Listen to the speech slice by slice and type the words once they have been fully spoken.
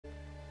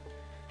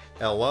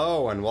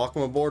Hello, and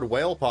welcome aboard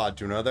WhalePod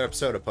to another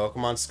episode of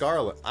Pokemon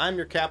Scarlet. I'm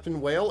your Captain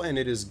Whale, and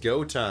it is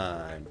go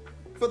time.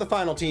 For the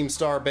final Team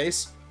Star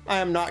base, I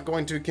am not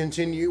going to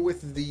continue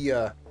with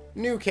the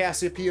new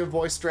Cassiopeia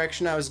voice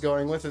direction I was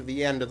going with at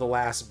the end of the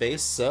last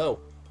base, so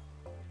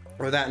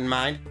with that in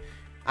mind,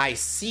 I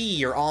see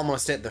you're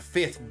almost at the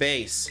 5th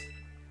base.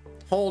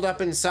 Hold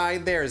up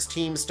inside there is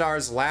Team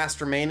Star's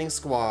last remaining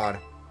squad.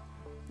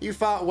 You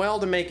fought well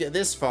to make it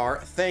this far.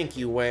 Thank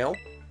you, Whale.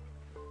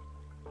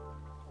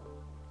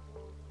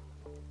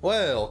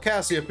 Well,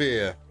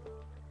 Cassiopeia.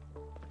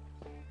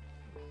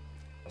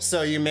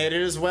 So you made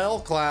it as well,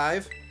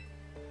 Clive?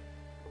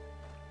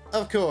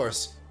 Of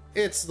course.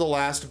 It's the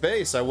last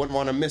base. I wouldn't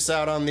want to miss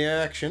out on the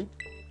action.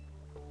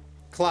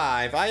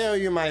 Clive, I owe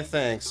you my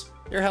thanks.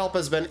 Your help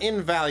has been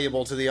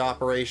invaluable to the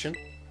operation.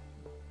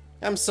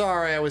 I'm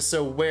sorry I was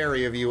so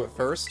wary of you at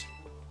first.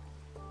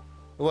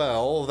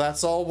 Well,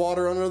 that's all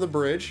water under the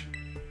bridge.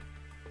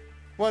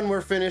 When we're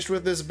finished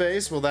with this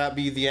base, will that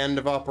be the end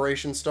of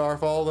Operation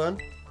Starfall then?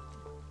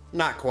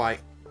 Not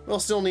quite.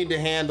 We'll still need to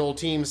handle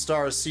Team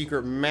Star's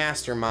secret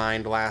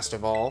mastermind last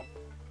of all.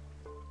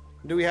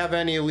 Do we have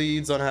any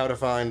leads on how to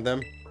find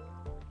them?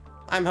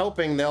 I'm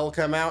hoping they'll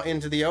come out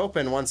into the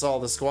open once all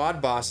the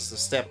squad bosses have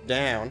stepped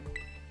down.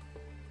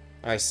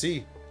 I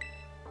see.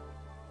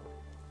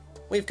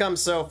 We've come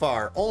so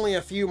far. Only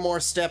a few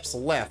more steps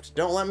left.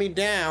 Don't let me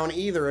down,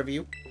 either of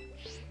you.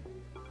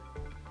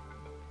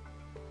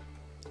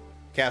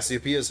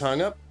 Cassiopeia's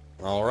hung up.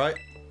 All right.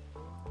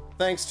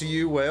 Thanks to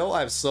you, Whale,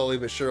 I've slowly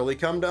but surely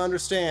come to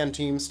understand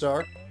Team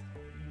Star.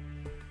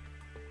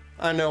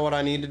 I know what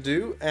I need to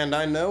do, and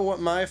I know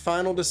what my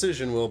final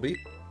decision will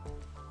be.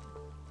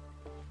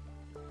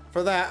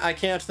 For that, I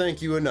can't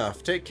thank you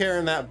enough. Take care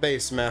in that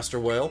base, Master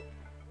Whale.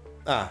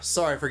 Ah,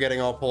 sorry for getting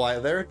all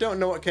polite there. Don't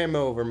know what came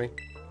over me.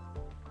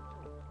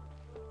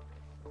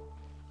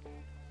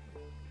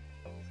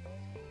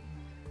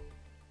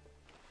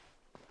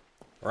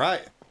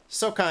 Right.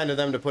 So kind of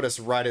them to put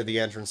us right at the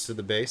entrance to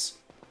the base.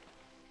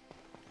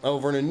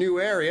 Over in a new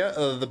area,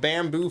 the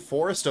bamboo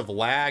forest of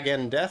lag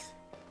and death.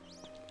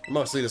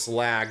 Mostly this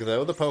lag,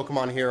 though. The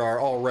Pokemon here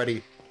are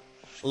already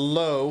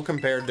low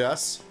compared to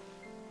us.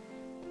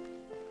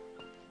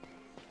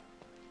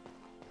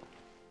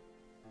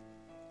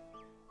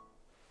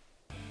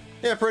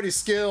 Yeah, pretty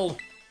skilled.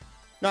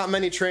 Not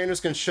many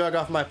trainers can shrug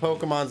off my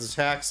Pokemon's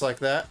attacks like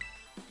that.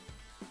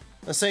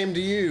 The same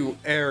to you,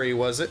 Airy,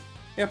 was it?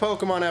 Yeah,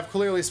 Pokemon have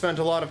clearly spent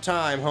a lot of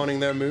time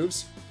honing their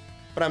moves.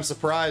 But I'm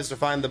surprised to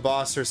find the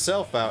boss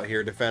herself out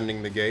here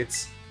defending the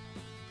gates.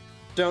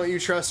 Don't you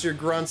trust your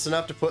grunts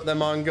enough to put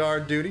them on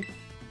guard duty?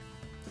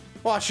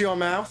 Watch your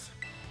mouth.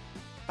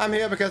 I'm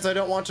here because I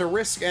don't want to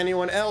risk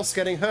anyone else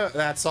getting hurt,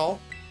 that's all.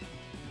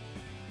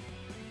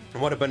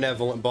 What a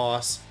benevolent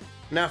boss.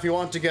 Now if you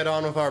want to get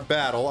on with our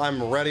battle,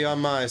 I'm ready on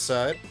my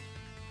side.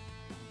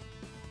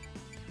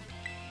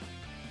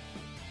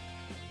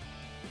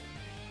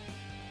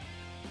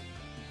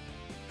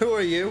 Who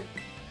are you?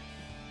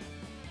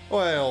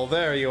 Well,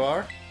 there you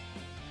are.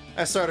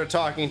 I started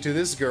talking to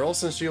this girl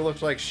since she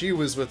looked like she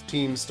was with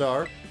Team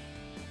Star.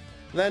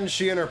 Then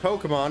she and her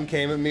Pokemon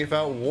came at me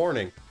without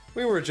warning.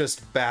 We were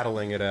just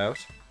battling it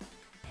out.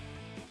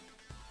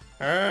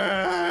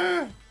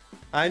 I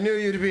knew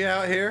you'd be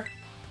out here.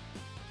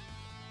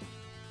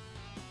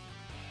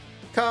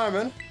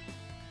 Carmen?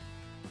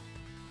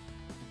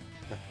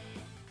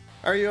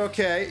 Are you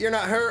okay? You're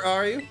not hurt,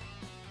 are you?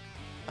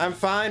 I'm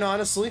fine,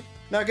 honestly.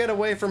 Now get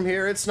away from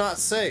here, it's not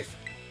safe.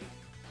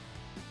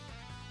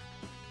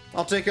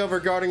 I'll take over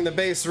guarding the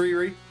base,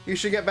 Riri. You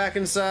should get back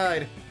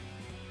inside.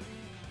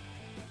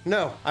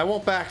 No, I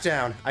won't back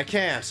down. I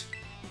can't.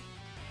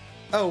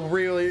 Oh,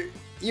 really?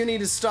 You need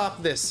to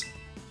stop this.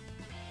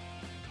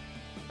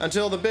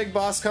 Until the big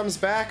boss comes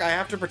back, I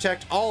have to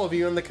protect all of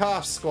you in the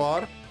Cough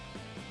Squad.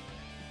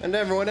 And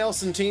everyone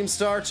else in Team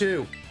Star,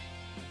 too.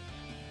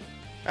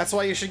 That's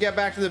why you should get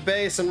back to the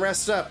base and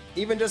rest up,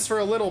 even just for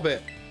a little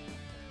bit.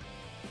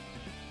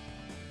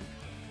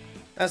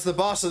 As the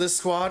boss of this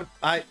squad,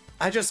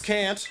 I just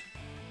can't.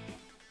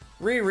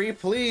 Riri,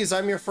 please,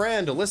 I'm your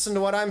friend. Listen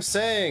to what I'm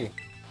saying.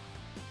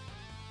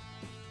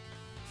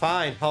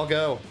 Fine, I'll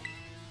go.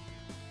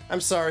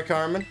 I'm sorry,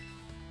 Carmen.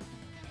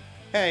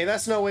 Hey,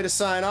 that's no way to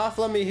sign off.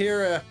 Let me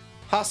hear a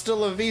hasta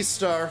la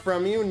vista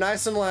from you,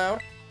 nice and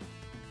loud.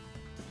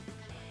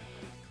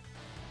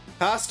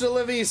 Hasta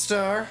la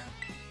vista.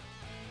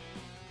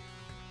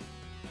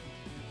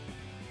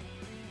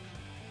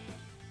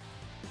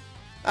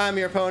 I'm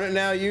your opponent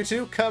now, you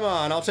two. Come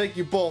on, I'll take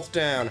you both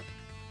down.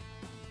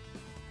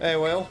 Hey,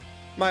 Will.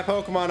 My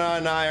Pokemon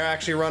and I are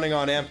actually running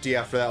on empty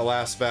after that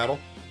last battle.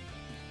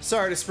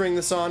 Sorry to spring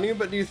this on you,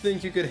 but do you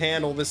think you could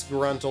handle this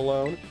grunt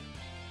alone?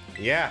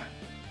 Yeah.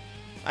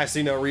 I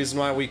see no reason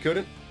why we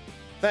couldn't.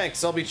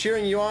 Thanks, I'll be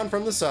cheering you on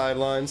from the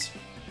sidelines.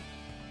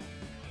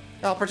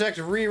 I'll protect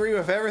Riri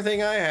with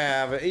everything I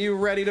have. Are you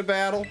ready to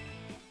battle?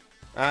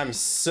 I'm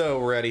so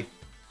ready.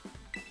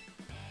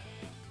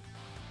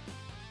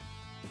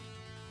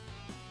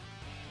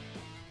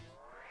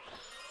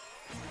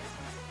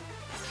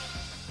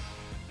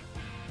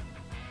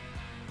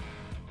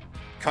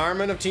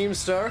 Carmen of Team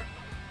Star.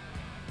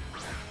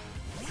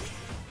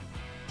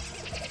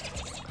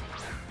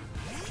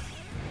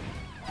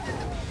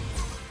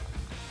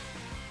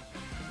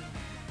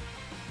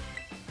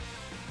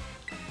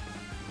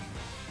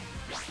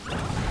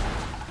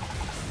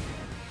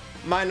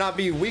 Might not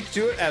be weak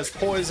to it as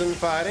poison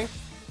fighting,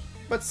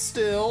 but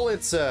still,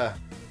 it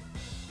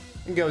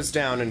goes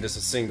down in just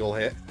a single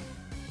hit.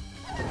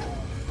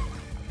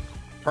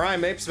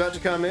 Primeape's about to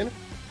come in.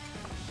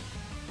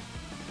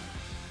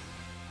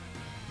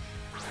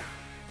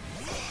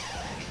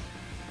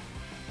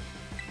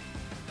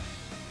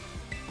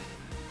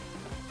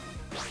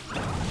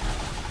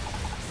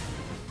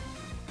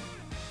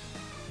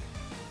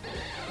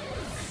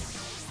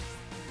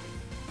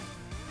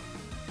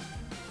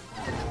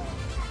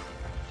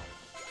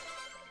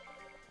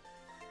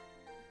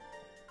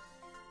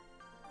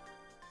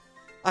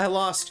 I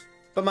lost,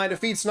 but my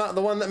defeat's not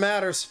the one that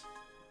matters.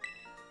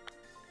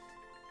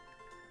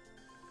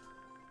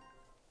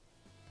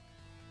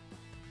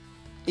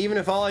 Even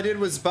if all I did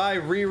was buy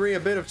Riri a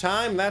bit of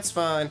time, that's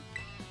fine.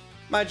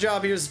 My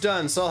job here's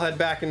done, so I'll head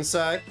back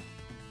inside.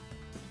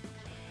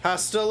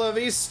 Hasta la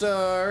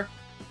vista.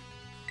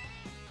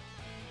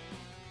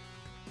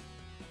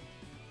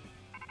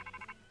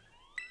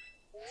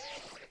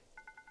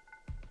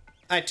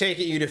 I take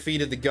it you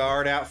defeated the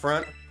guard out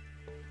front?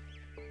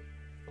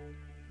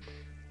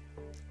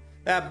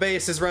 That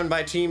base is run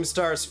by Team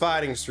Star's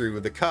fighting crew,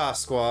 the Ka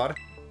Squad.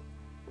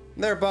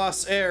 Their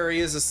boss,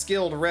 Aerie, is a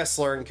skilled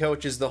wrestler and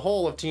coaches the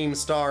whole of Team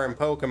Star in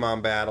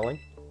Pokémon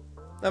battling.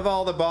 Of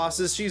all the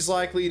bosses, she's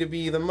likely to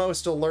be the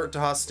most alert to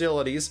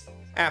hostilities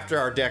after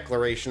our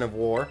declaration of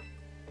war.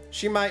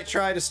 She might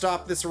try to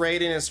stop this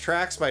raid in its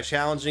tracks by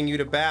challenging you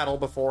to battle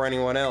before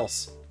anyone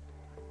else.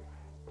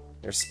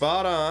 You're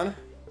spot on.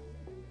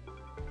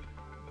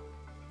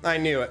 I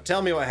knew it.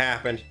 Tell me what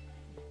happened.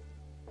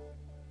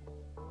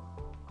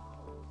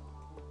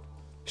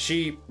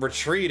 She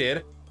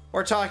retreated.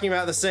 We're talking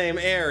about the same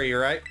area,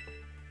 right?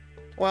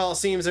 Well, it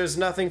seems there's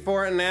nothing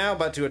for it now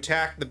but to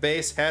attack the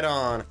base head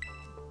on.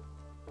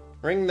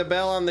 Ring the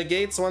bell on the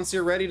gates once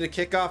you're ready to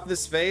kick off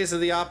this phase of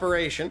the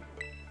operation.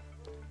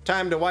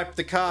 Time to wipe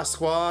the Ka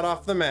Squad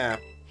off the map.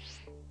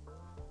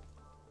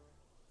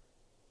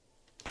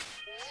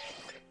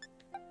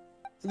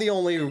 The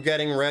only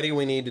getting ready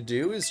we need to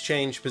do is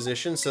change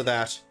position so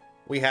that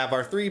we have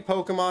our 3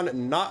 Pokemon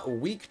not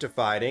weak to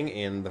fighting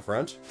in the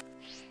front.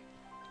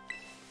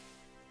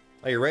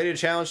 Are you ready to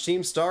challenge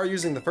Team Star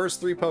using the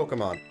first 3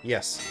 Pokemon?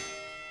 Yes.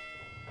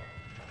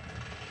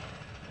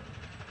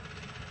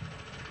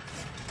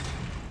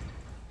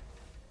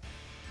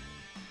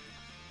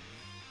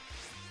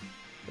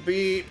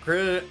 Beat,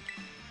 crit.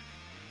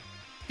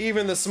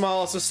 Even the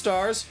smallest of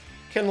stars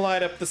can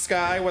light up the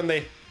sky when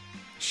they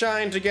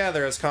shine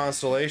together as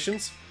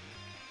constellations.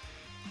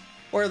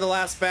 We're the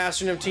last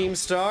bastion of Team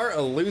Star.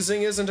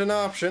 Losing isn't an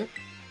option.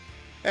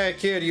 Hey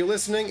kid, you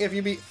listening? If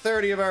you beat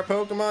 30 of our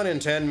Pokemon in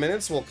 10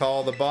 minutes, we'll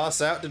call the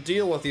boss out to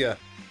deal with you.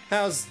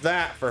 How's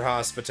that for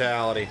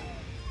hospitality?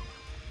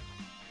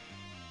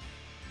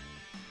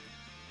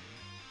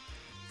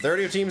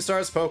 30 of Team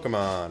Star's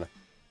Pokemon.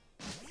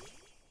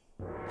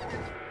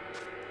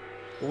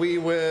 We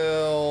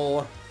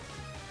will...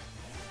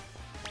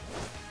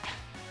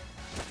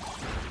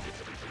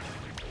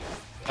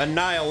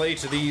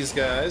 annihilate these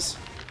guys.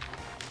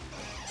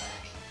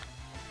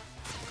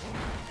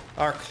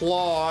 Our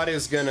Claude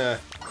is gonna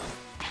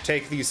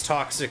take these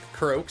toxic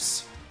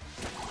croaks.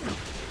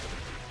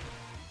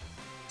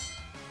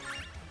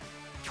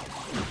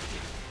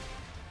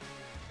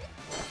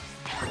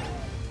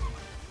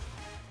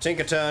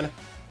 Tinkaton.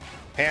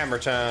 Hammer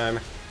time.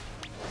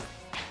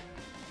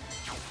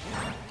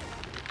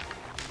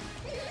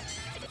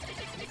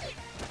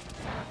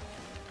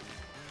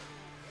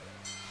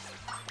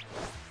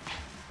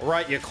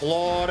 Right, you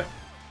Claude.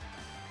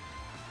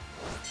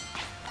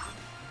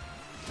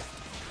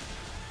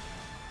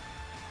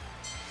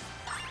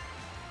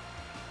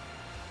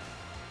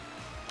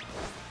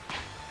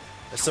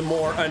 Some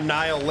more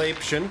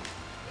annihilation.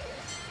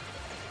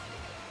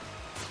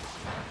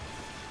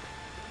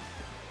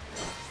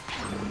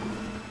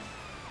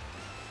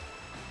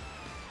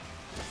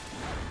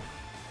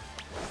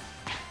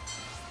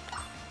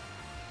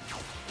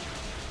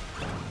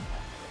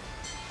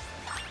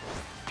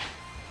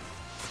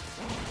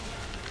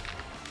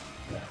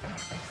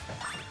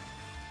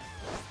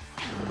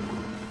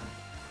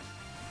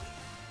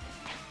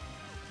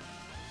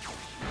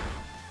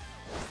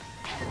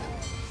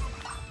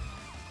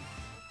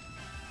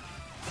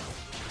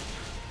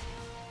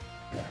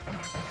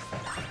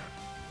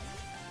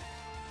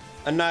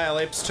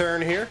 Annihilape's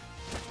turn here.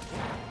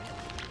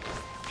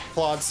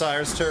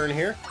 Clodsire's turn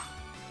here.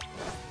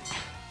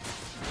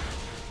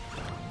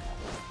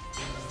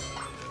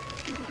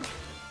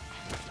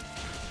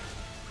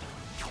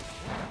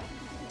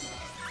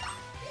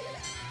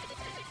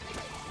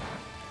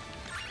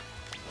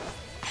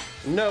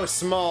 No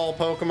small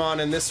Pokemon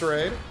in this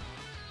raid.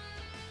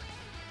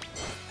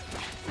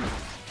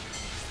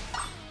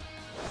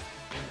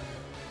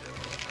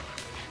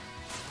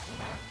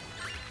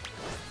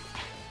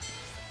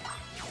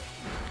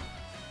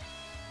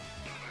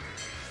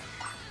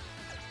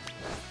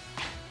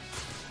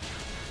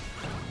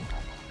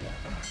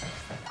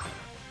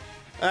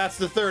 That's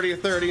the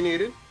 30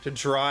 needed to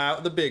draw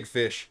out the big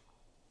fish.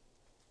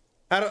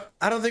 I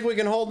don't think we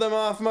can hold them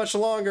off much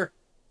longer.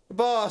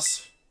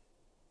 Boss.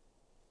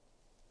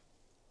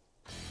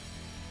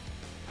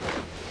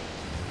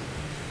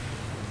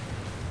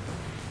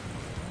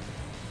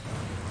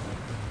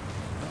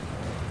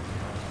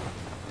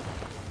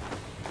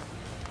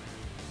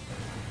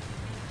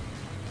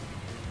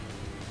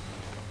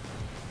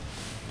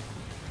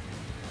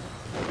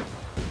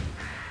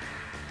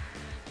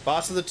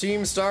 Boss of the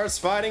team starts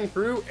fighting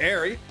through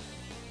Airy.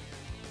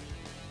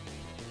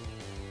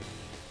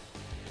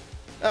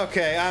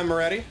 Okay, I'm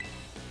ready.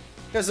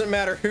 Doesn't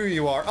matter who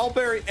you are. I'll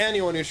bury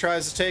anyone who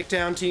tries to take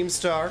down Team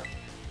Star.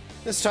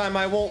 This time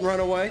I won't run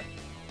away.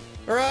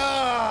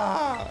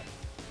 Hurrah!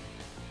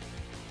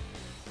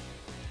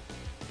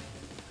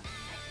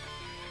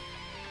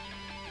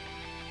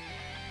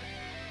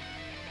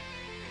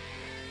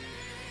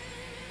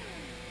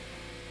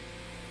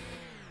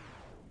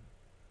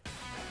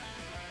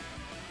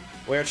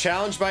 We're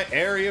challenged by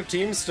Airy of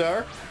Team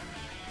Star.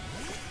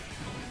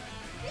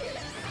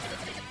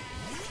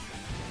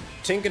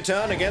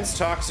 Tinkaton against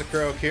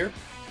Toxicroak here.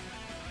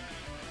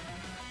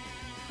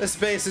 This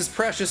base is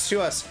precious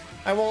to us.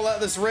 I won't let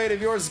this raid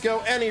of yours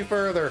go any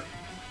further.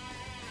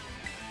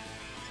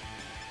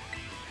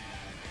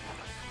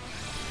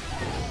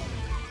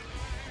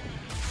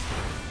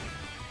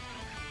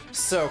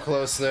 So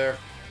close there.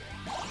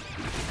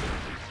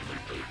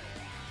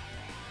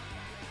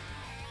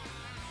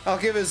 I'll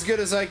give as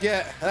good as I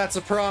get. That's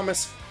a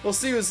promise. We'll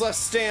see who's left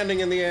standing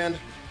in the end.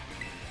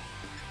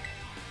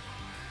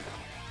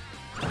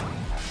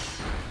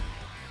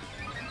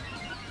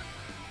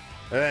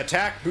 An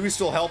attack boost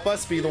will help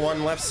us be the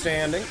one left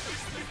standing.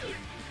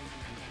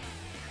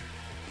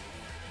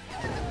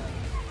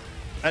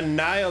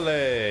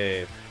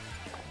 Annihilate.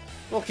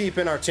 We'll keep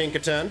in our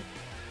Tinkaton.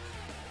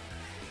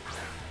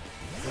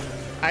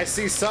 I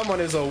see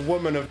someone is a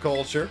woman of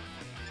culture.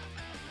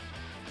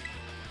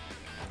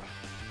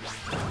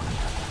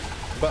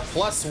 But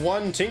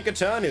 +1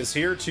 Tinkaton is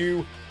here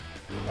to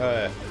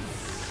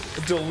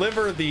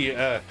deliver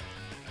the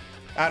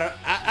I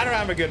don't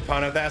have a good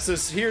pun of that. So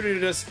it's here to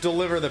just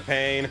deliver the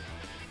pain.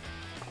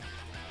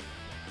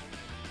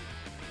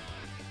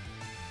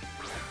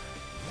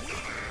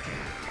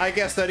 I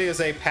guess that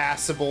is a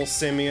passable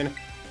Simian.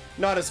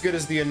 Not as good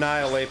as the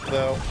Annihilate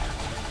though.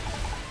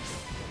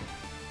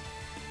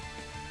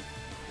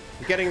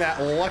 Getting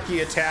that lucky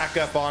attack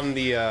up on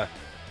the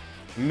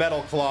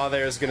Metal Claw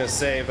there is gonna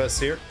save us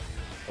here.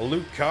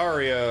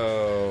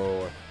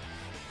 Lucario.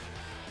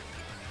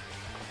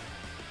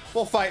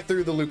 We'll fight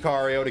through the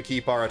Lucario to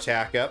keep our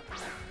attack up.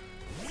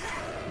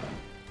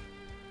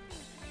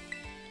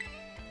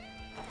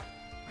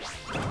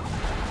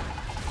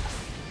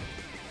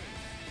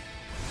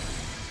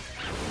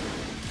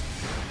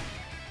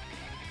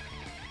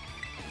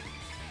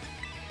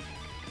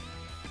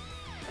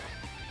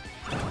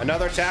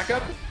 Another attack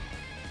up?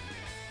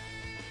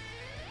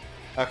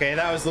 Okay,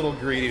 that was a little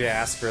greedy to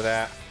ask for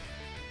that.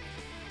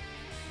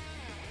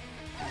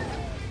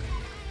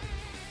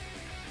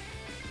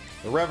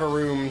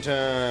 Reveroom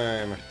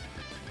time.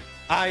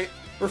 I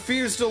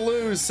refuse to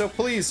lose, so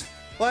please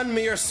lend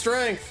me your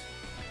strength.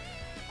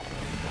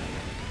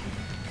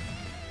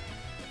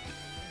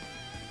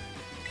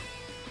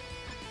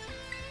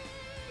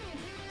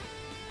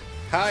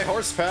 High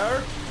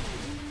horsepower.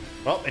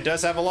 Well, it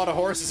does have a lot of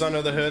horses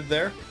under the hood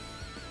there.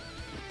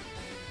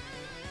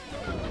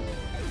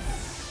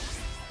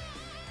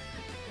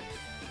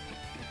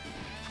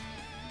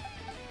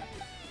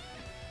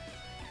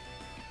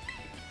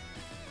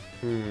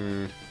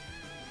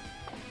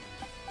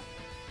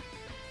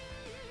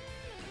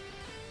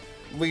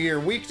 We're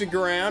weak to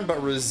ground,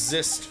 but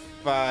resist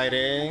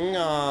fighting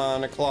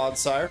on a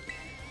Clodsire.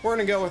 We're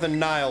gonna go with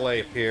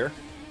Annihilate here.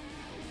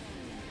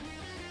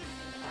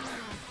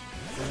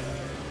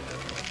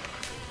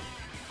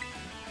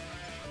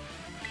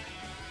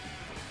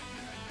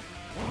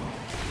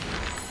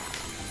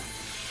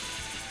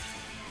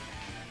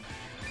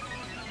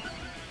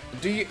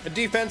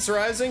 Defense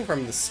rising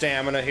from the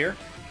stamina here.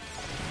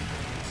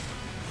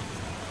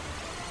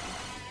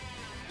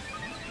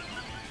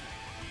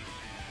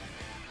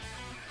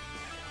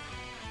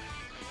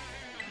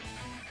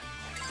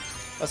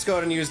 Let's go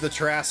ahead and use the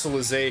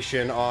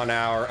Terastallization on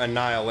our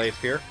Annihilate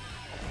here.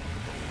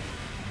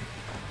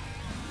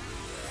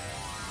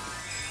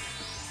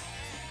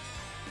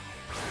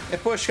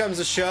 If push comes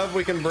to shove,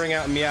 we can bring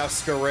out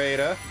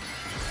Meowscarada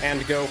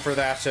and go for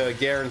that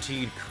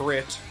guaranteed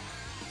crit.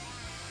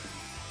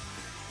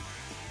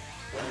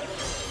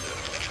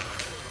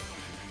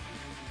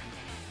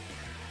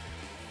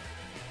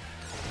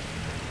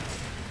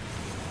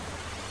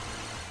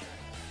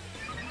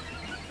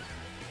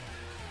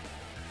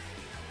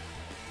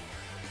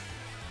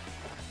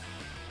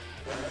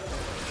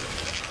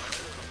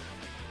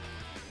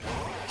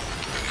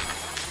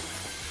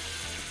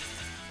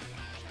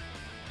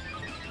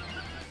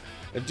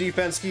 The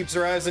defense keeps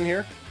rising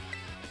here.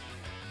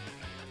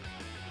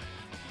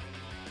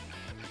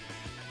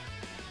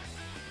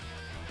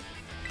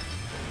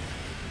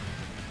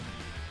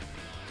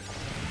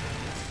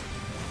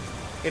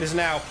 It is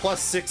now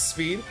 +6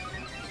 speed.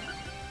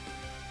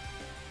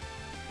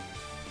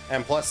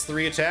 And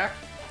 +3 attack.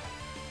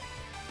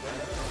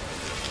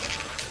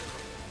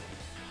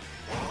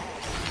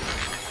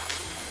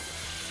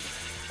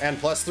 And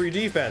 +3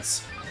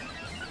 defense.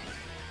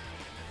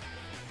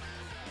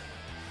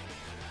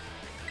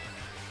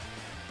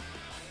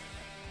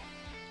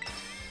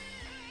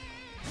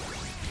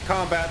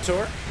 Combat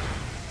torque.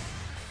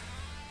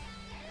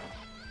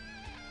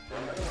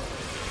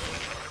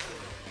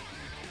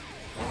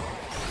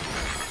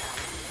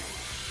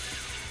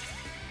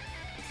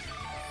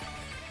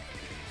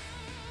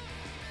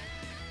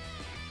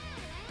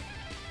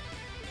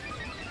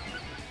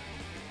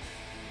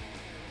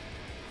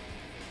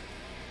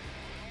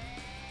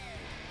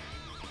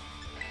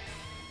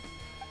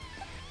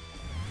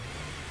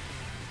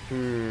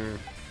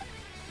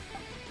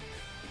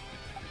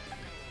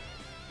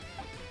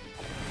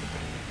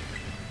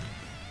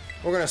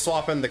 We're gonna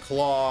swap in the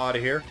claw out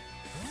of here.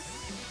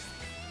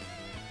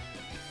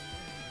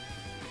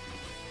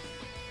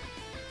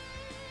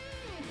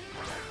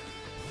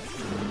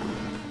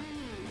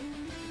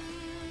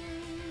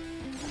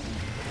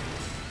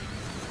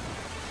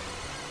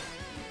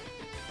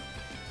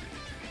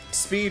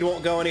 Speed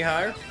won't go any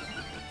higher.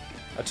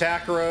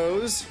 Attack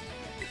rose.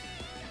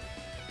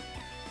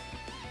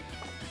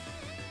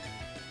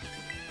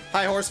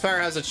 High horsepower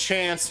has a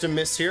chance to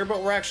miss here, but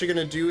what we're actually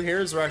going to do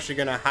here is we're actually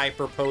going to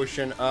hyper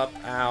potion up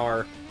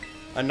our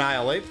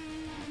Annihilate.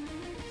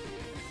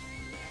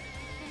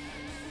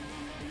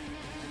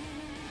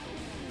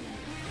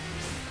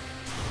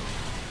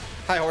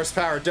 High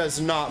horsepower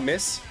does not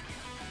miss.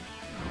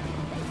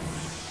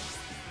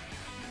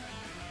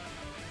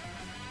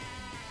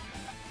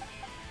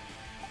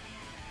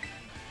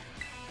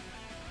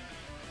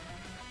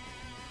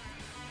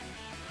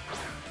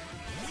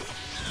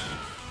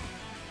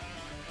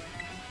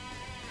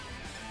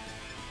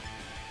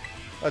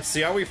 Let's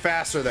see, are we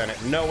faster than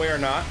it? No, we are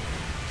not.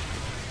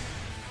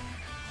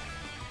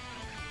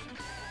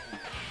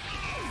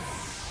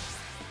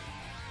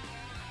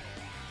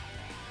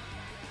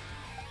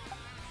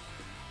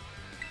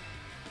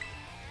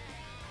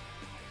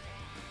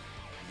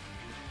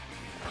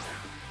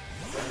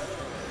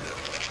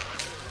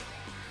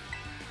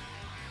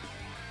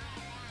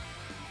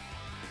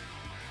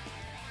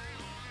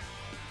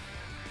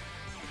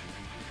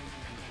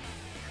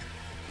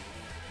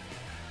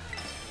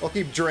 We'll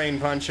keep drain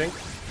punching.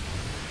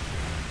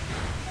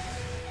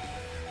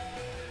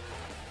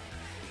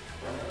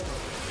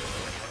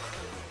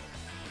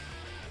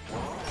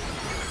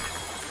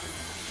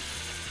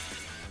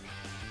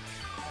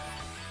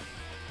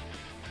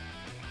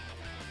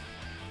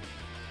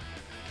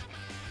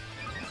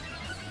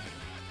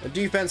 The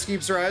defense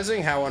keeps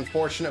rising. How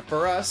unfortunate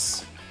for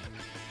us.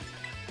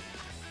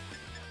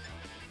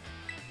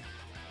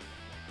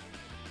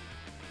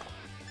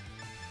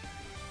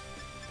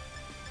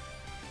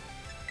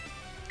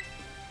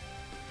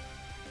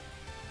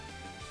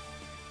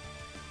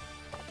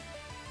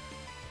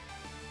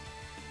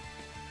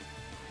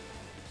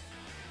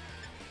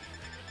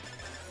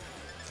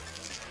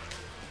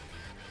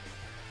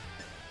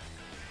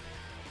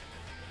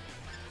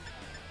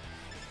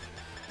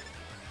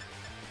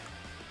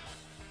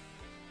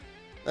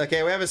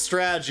 Okay, we have a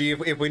strategy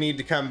if we need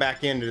to come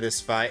back into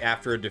this fight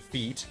after a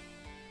defeat.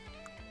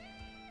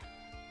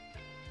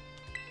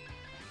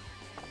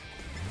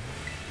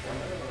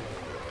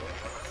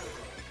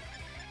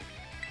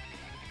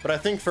 But I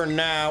think for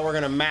now, we're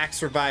going to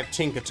max revive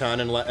Tinkaton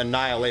and let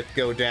Annihilate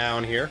go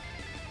down here.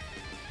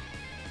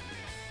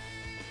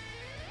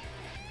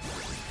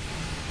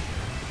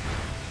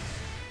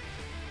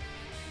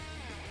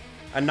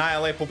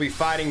 Annihilate will be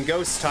fighting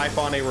Ghost type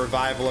on a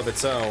revival of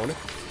its own.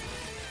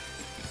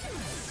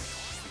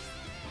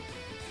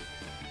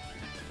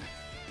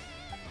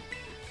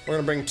 We're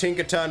gonna bring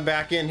Tinkaton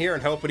back in here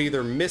and hope it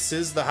either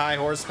misses the high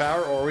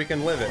horsepower or we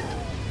can live it.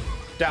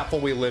 Doubtful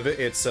we live it.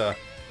 It's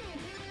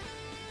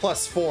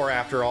 +4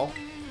 after all.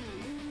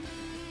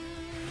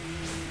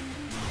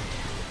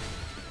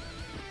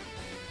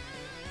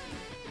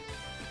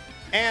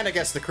 And I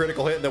guess the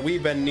critical hit that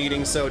we've been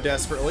needing so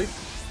desperately.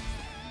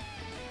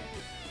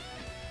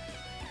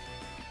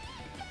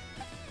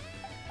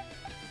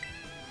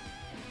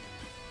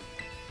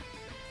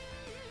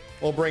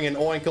 We'll bring in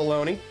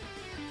Oinkaloni.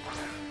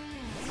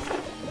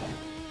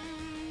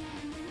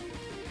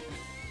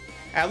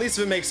 At least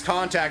if it makes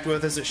contact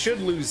with us, it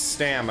should lose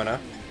stamina.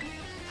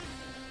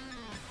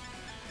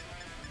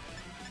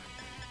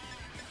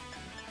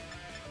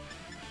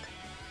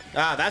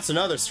 Ah, that's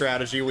another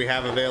strategy we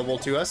have available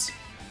to us.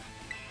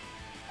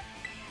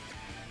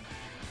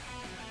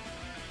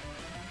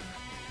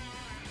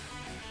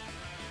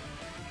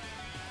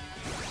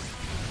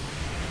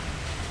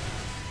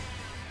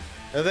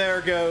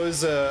 There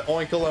goes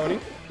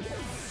Oinkaloni.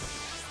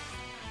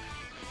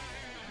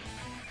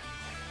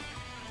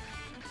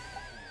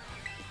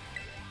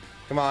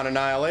 Come on,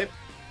 Annihilate.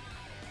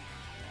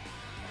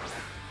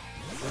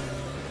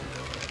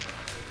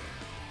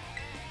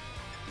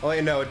 Oh,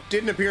 wait, no, it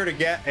didn't appear to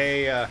get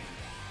a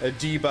a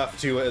debuff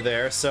to it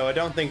there, so I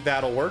don't think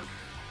that'll work.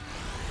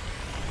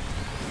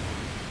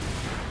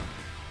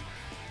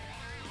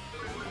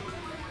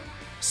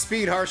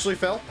 Speed harshly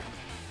fell.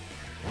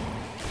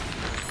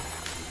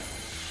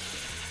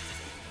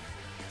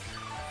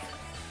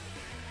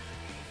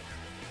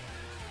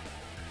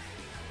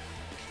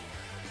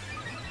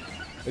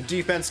 The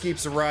defense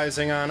keeps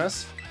rising on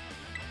us.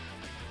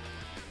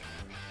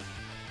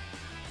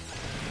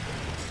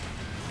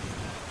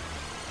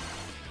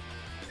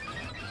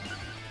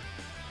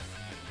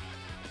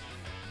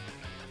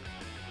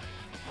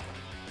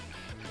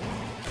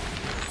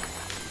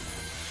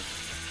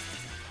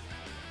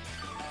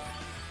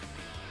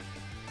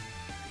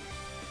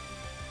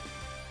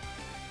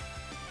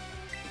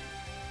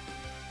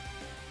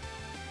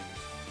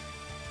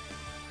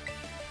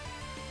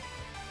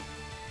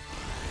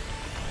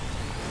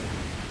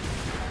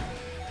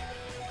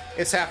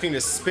 It's having to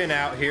spin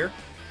out here.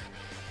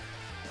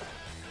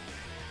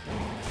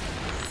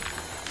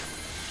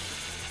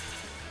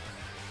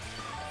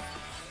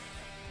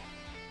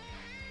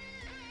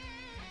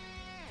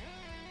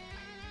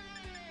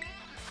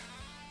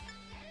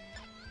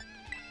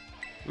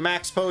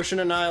 Max Potion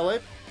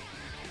Annihilate.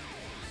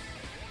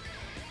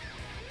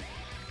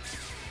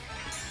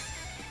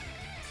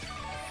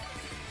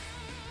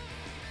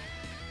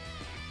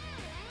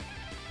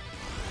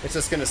 It's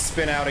just gonna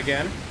spin out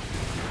again.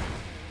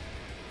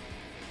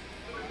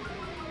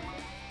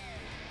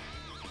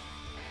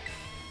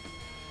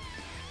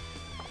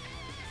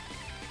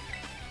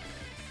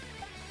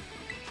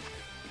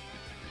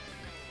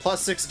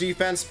 +6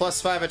 defense,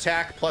 +5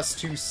 attack,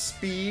 +2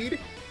 speed.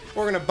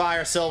 We're gonna buy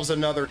ourselves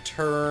another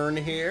turn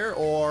here,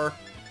 or...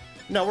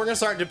 No, we're gonna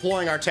start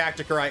deploying our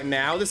tactic right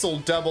now. This will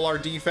double our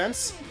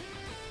defense.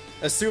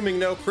 Assuming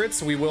no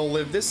crits, we will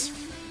live this.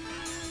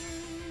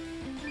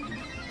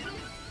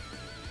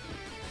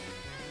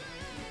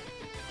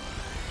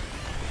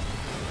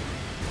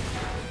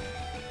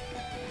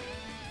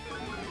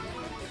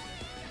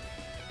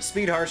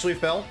 Speed harshly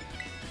fell.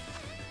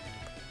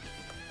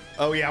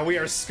 Oh yeah, we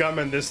are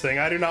scumming this thing.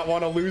 I do not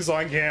want to lose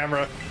on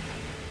camera.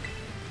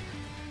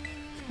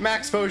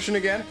 Max Potion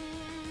again.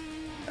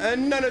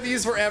 And none of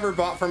these were ever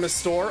bought from a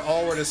store.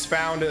 All were just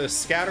found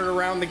scattered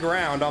around the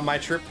ground on my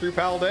trip through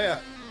Paldea.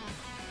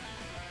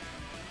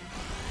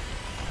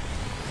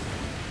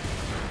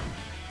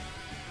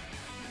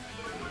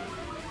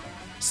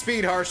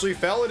 Speed harshly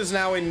fell. It is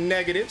now in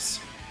negatives.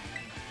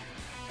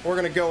 We're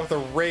gonna go with a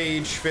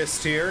Rage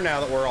Fist here now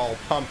that we're all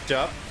pumped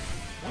up.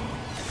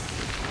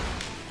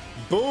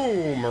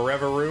 Boom!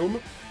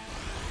 Reveroom.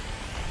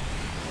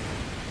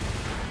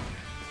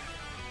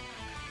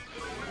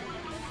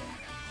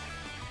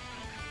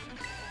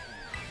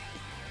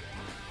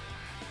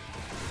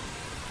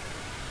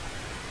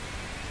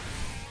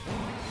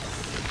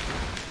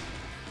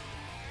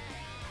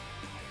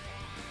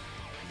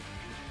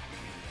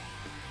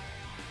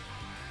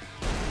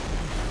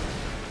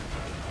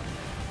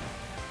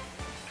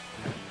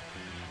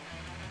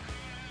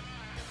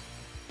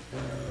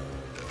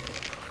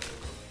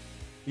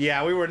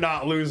 Yeah, we were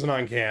not losing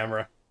on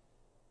camera.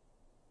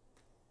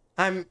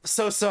 I'm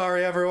so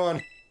sorry,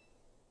 everyone.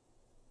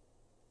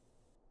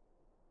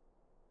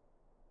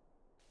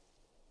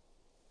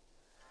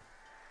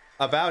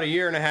 About a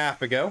year and a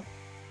half ago.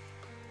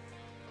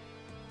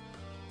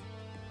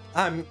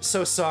 I'm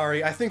so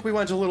sorry. I think we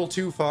went a little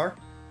too far.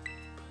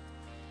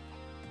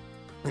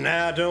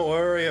 Nah, don't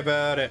worry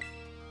about it.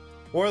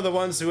 We're the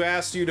ones who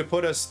asked you to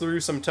put us through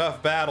some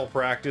tough battle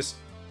practice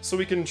so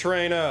we can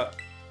train up.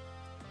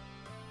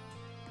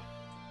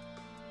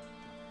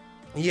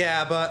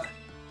 Yeah, but...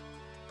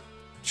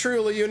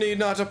 Truly you need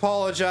not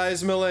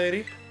apologize,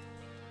 milady.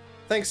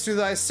 Thanks to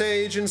thy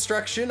sage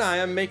instruction, I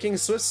am making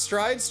swift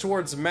strides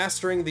towards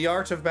mastering the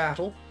art of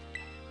battle.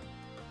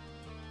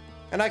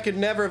 And I could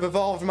never have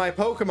evolved my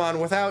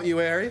Pokémon without you,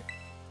 Aerie.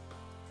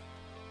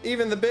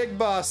 Even the big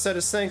boss said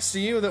it's thanks to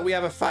you that we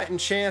have a fighting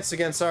chance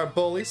against our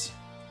bullies.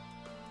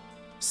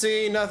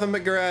 See, nothing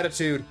but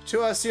gratitude.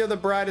 To us, you're the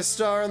brightest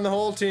star in the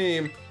whole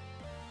team.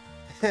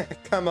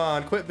 Come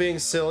on, quit being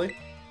silly.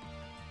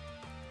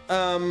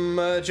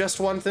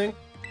 Just one thing.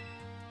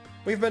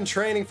 We've been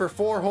training for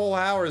 4 whole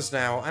hours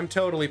now. I'm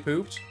totally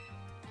pooped.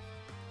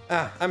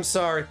 Ah, I'm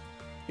sorry.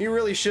 You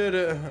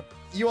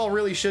all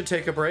really should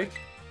take a break.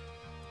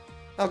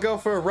 I'll go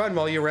for a run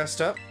while you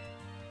rest up.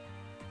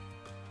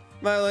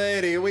 My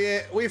lady,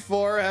 we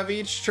 4 have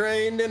each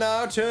trained in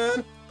our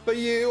turn, but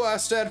you, our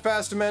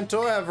steadfast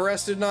mentor, have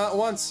rested not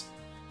once.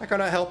 I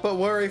cannot help but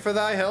worry for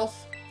thy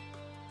health.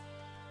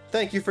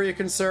 Thank you for your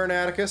concern,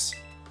 Atticus.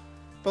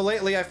 But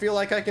lately I feel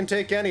like I can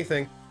take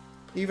anything,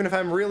 even if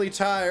I'm really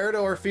tired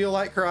or feel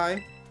like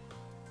crying.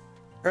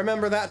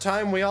 Remember that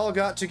time we all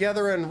got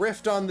together and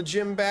riffed on the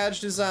gym badge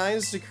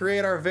designs to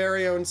create our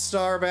very own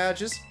star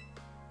badges?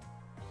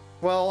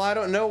 Well, I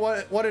don't know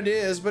what it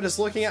is, but just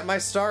looking at my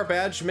star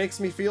badge makes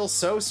me feel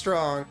so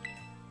strong.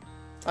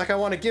 Like I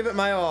want to give it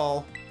my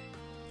all.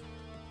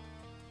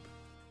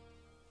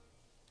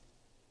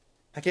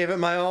 I gave it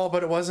my all,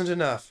 but it wasn't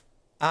enough.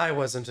 I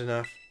wasn't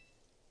enough.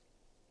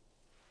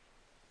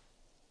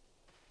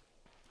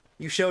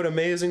 You showed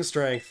amazing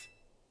strength.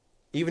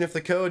 Even if the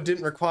code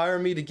didn't require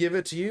me to give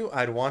it to you,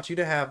 I'd want you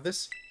to have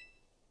this.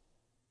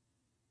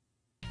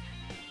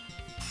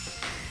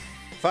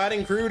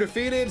 Fighting crew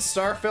defeated.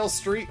 Starfell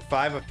Street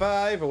 5 of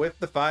 5 with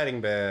the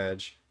fighting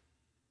badge.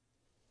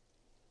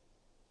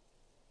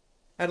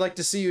 I'd like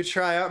to see you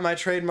try out my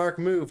trademark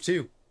move,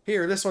 too.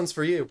 Here, this one's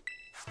for you.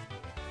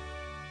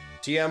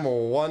 TM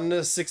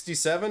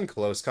 1-67,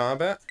 close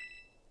combat.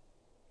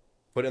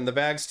 Put it in the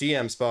bag's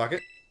TM's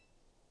pocket.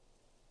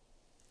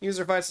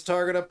 User fights the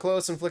target up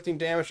close, inflicting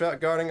damage without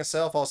guarding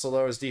itself. Also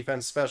lowers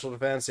defense, special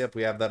defense. Yep,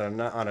 we have that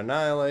on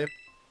Annihilate.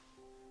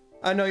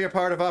 I know you're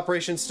part of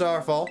Operation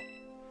Starfall,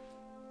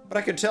 but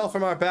I could tell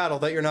from our battle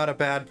that you're not a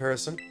bad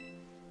person.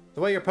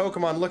 The way your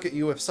Pokemon look at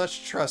you with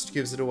such trust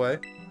gives it away.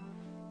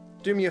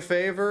 Do me a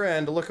favor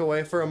and look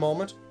away for a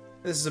moment.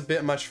 This is a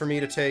bit much for me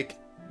to take.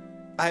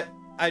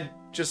 I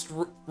just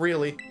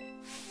really...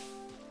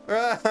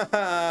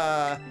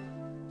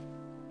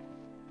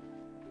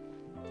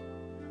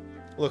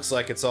 Looks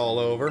like it's all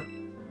over.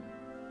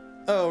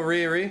 Oh,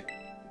 Riri.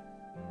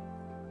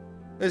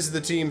 This is the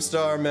Team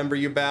Star member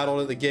you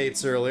battled at the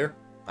gates earlier.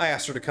 I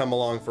asked her to come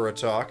along for a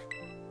talk.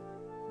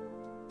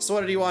 So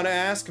what did you want to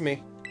ask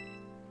me?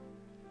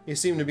 You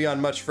seem to be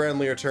on much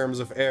friendlier terms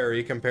with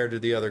Aerie compared to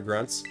the other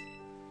grunts.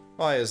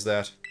 Why is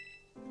that?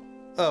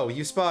 Oh,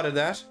 you spotted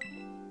that?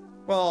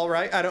 Well,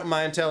 alright, I don't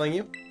mind telling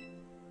you.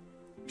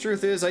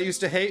 Truth is, I used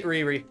to hate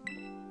Riri.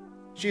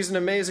 She's an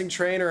amazing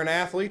trainer and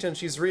athlete, and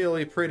she's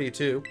really pretty,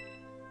 too.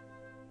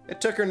 It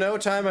took her no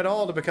time at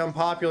all to become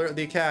popular at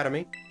the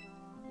academy.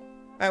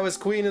 I was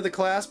queen of the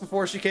class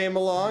before she came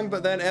along,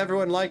 but then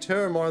everyone liked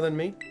her more than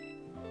me.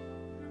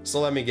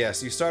 So let me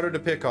guess, you started to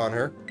pick on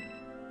her?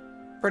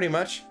 Pretty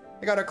much.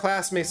 I got our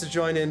classmates to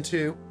join in,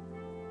 too.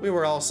 We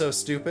were all so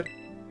stupid.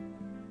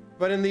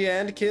 But in the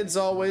end, kids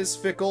always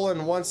fickle,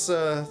 and once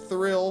a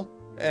thrill,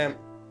 and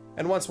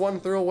once one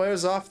thrill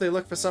wears off, they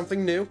look for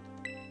something new.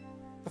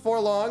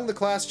 Before long, the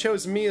class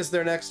chose me as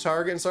their next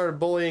target and started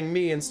bullying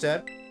me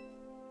instead.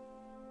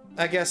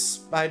 I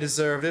guess I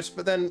deserved it,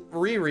 but then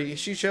Riri,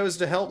 she chose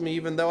to help me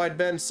even though I'd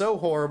been so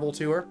horrible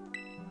to her.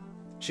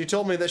 She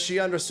told me that she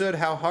understood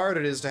how hard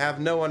it is to have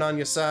no one on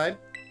your side,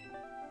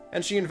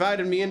 and she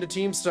invited me into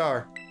Team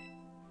Star.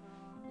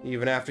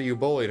 Even after you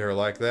bullied her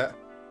like that.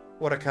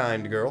 What a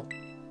kind girl.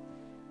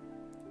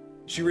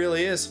 She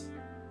really is.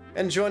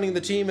 And joining the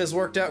team has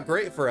worked out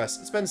great for us.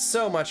 It's been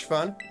so much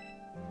fun.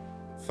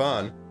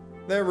 Fun?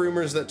 There are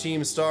rumors that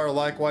Team Star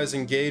likewise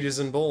engages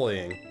in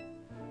bullying.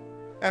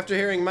 After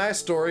hearing my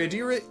story, do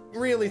you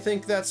really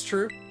think that's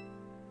true?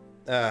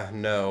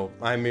 No.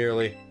 I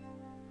merely...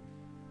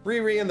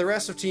 Riri and the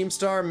rest of Team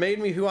Star made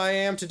me who I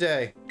am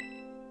today.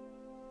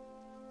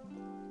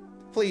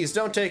 Please,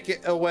 don't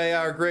take away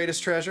our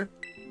greatest treasure.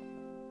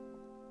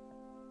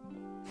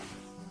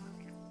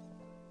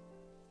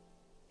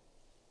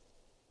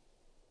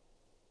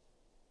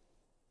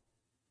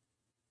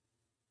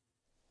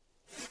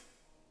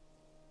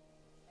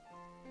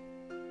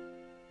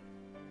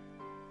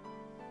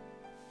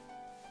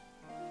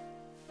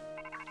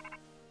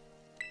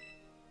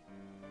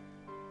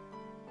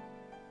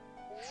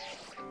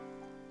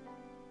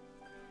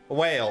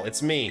 Whale,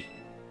 it's me.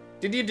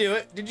 Did you do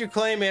it? Did you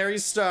claim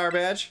Aries' star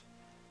badge?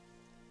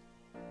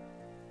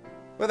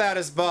 Without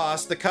his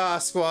boss, the Ka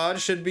squad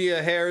should be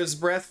a hair's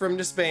breadth from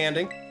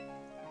disbanding.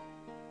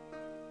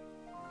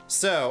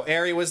 So,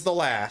 Aerie was the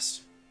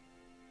last.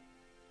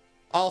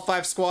 All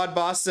 5 squad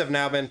bosses have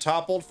now been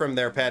toppled from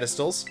their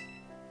pedestals.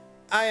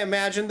 I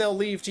imagine they'll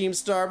leave Team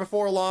Star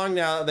before long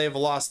now that they've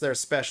lost their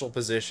special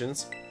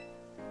positions.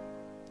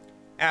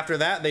 After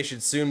that, they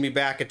should soon be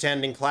back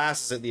attending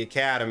classes at the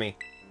academy.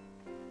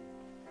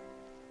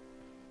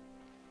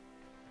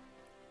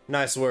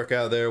 Nice work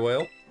out there,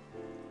 Whale.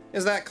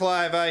 Is that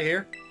Clive I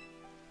hear?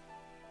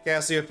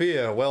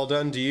 Cassiopeia, well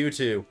done to you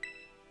too.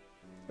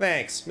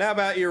 Thanks. Now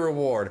about your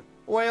reward.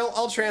 Whale,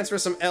 I'll transfer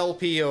some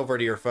LP over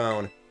to your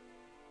phone.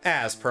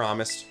 As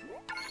promised.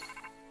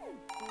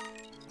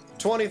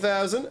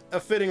 20,000, a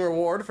fitting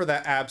reward for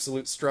that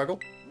absolute struggle.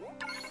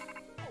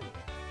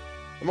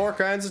 More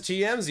kinds of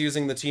TMs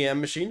using the TM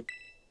machine.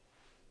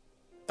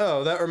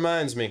 Oh, that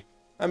reminds me.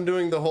 I'm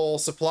doing the whole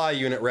supply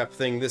unit rep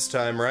thing this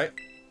time, right?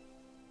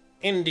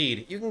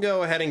 Indeed. You can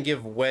go ahead and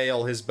give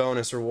Whale his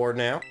bonus reward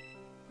now.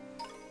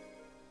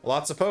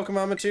 Lots of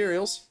Pokemon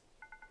materials.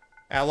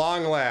 At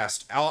long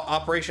last,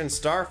 Operation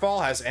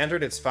Starfall has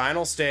entered its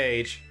final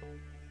stage.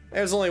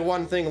 There's only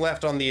one thing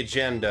left on the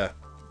agenda.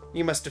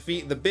 You must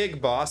defeat the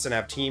big boss and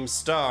have Team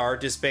Star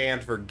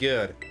disband for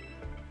good.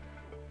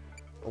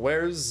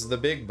 Where's the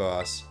big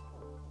boss?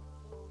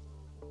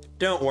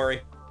 Don't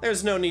worry.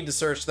 There's no need to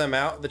search them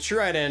out. The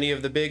true identity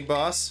of the big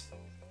boss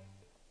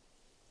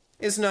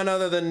is none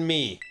other than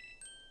me.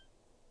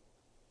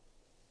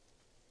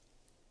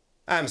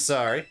 I'm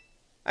sorry.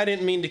 I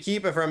didn't mean to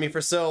keep it from you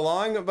for so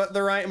long, but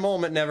the right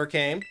moment never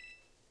came.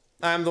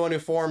 I'm the one who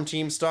formed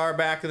Team Star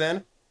back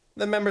then.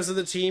 The members of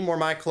the team were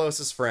my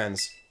closest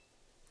friends,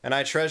 and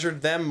I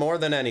treasured them more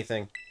than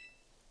anything.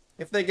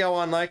 If they go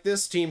on like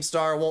this, Team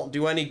Star won't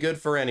do any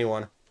good for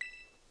anyone.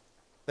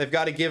 They've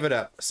got to give it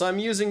up, so I'm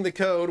using the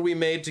code we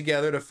made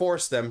together to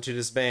force them to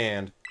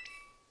disband.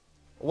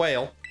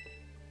 Whale,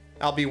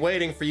 I'll be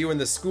waiting for you in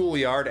the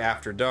schoolyard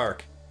after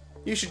dark.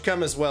 You should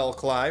come as well,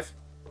 Clive.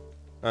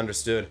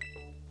 Understood.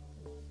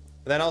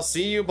 Then I'll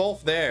see you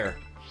both there.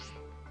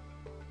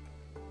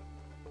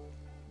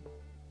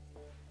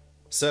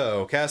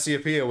 So,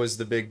 Cassiopeia was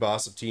the big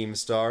boss of Team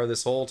Star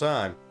this whole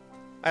time.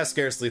 I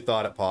scarcely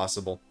thought it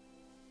possible.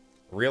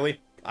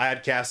 Really? I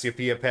had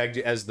Cassiopeia pegged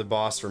as the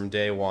boss from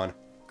day one.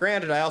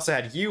 Granted, I also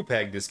had you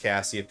pegged as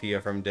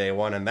Cassiopeia from day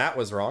one, and that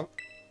was wrong.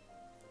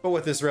 But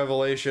with this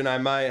revelation,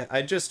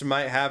 I just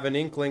might have an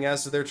inkling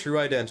as to their true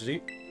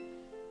identity.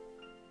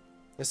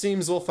 It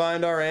seems we'll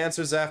find our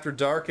answers after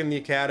dark in the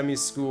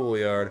Academy's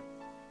schoolyard.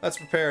 Let's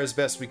prepare as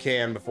best we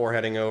can before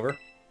heading over.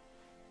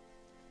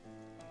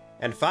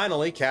 And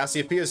finally,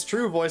 Cassiopeia's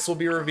true voice will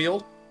be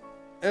revealed.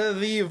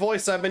 The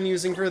voice I've been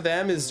using for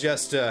them is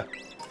just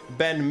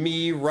been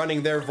me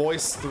running their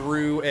voice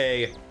through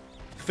a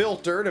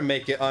filter to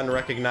make it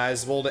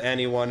unrecognizable to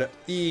anyone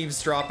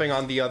eavesdropping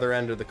on the other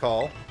end of the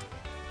call.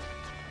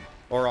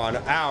 Or on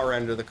our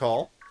end of the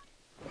call.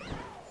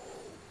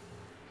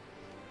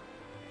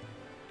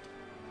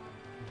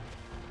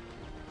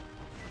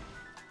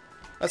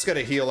 Let's get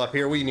a heal up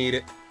here, we need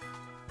it.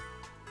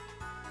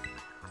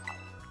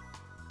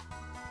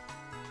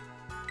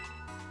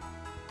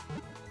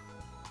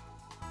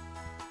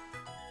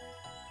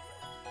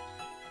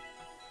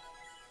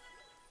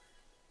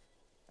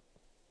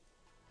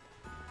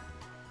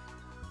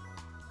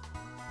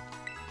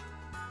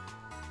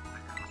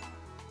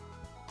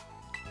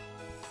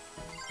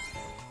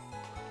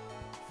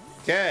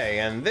 Okay,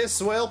 and this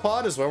whale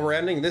pod is where we're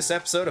ending this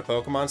episode of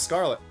Pokemon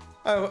Scarlet.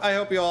 I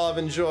hope you all have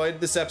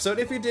enjoyed this episode.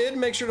 If you did,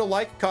 make sure to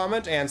like,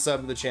 comment, and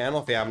sub to the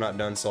channel if you have not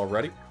done so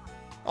already.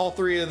 All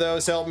three of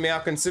those help me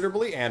out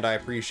considerably, and I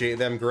appreciate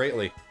them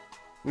greatly.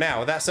 Now,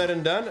 with that said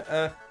and done,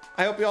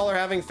 I hope you all are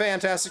having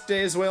fantastic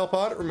days, Whale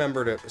Pod.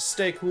 Remember to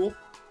stay cool,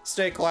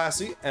 stay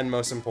classy, and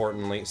most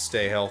importantly,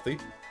 stay healthy.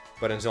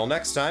 But until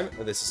next time,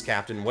 this is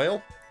Captain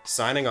Whale,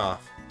 signing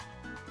off.